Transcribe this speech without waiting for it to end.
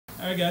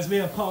Alright guys, we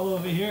have Paula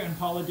over here, and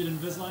Paula did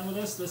Invisalign with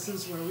us. This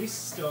is where we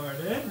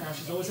started. Now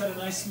she's always had a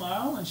nice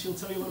smile, and she'll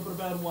tell you a little bit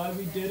about why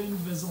we did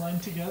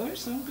Invisalign together.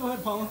 So go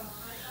ahead, Paula.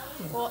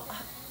 Well,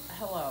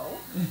 hello.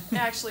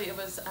 Actually, it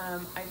was,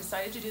 I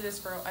decided to do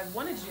this I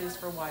wanted to do this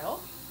for a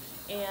while,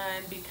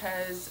 and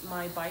because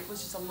my bite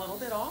was just a little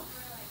bit off,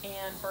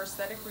 and for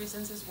aesthetic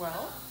reasons as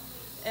well.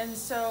 And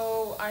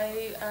so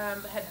I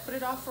had put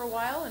it off for a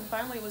while, and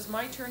finally it was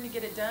my turn to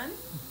get it done.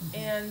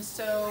 And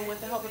so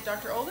with the help of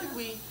Dr. Oleg,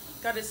 we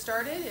got it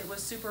started. It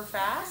was super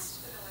fast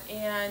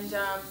and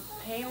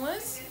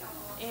painless,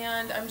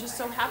 and I'm just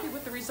so happy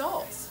with the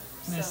results.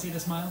 Can I see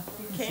the smile?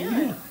 You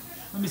can.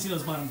 Let me see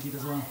those bottom teeth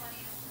as well.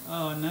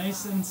 Oh,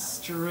 nice and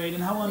straight.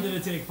 And how long did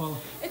it take, Paula?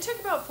 It took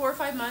about 4 or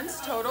 5 months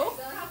total.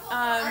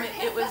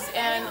 It was,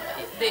 and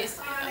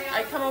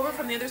I come over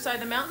from the other side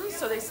of the mountains,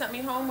 so they sent me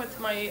home with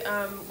my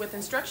with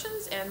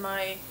instructions and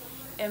my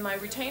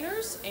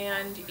retainers,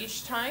 and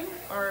each time,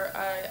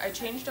 I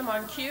changed them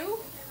on cue.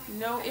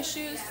 No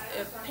issues,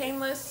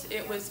 painless.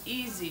 It was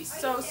easy,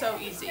 so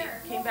easy.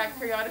 Came back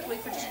periodically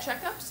for just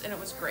checkups, and it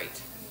was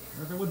great.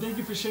 Perfect. Well, thank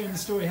you for sharing the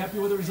story. Happy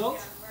with the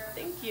results?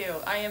 Thank you.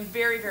 I am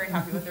very, very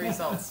happy with the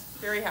results.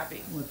 Very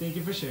happy. Well, thank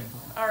you for sharing,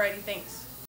 Paula. Alrighty, thanks.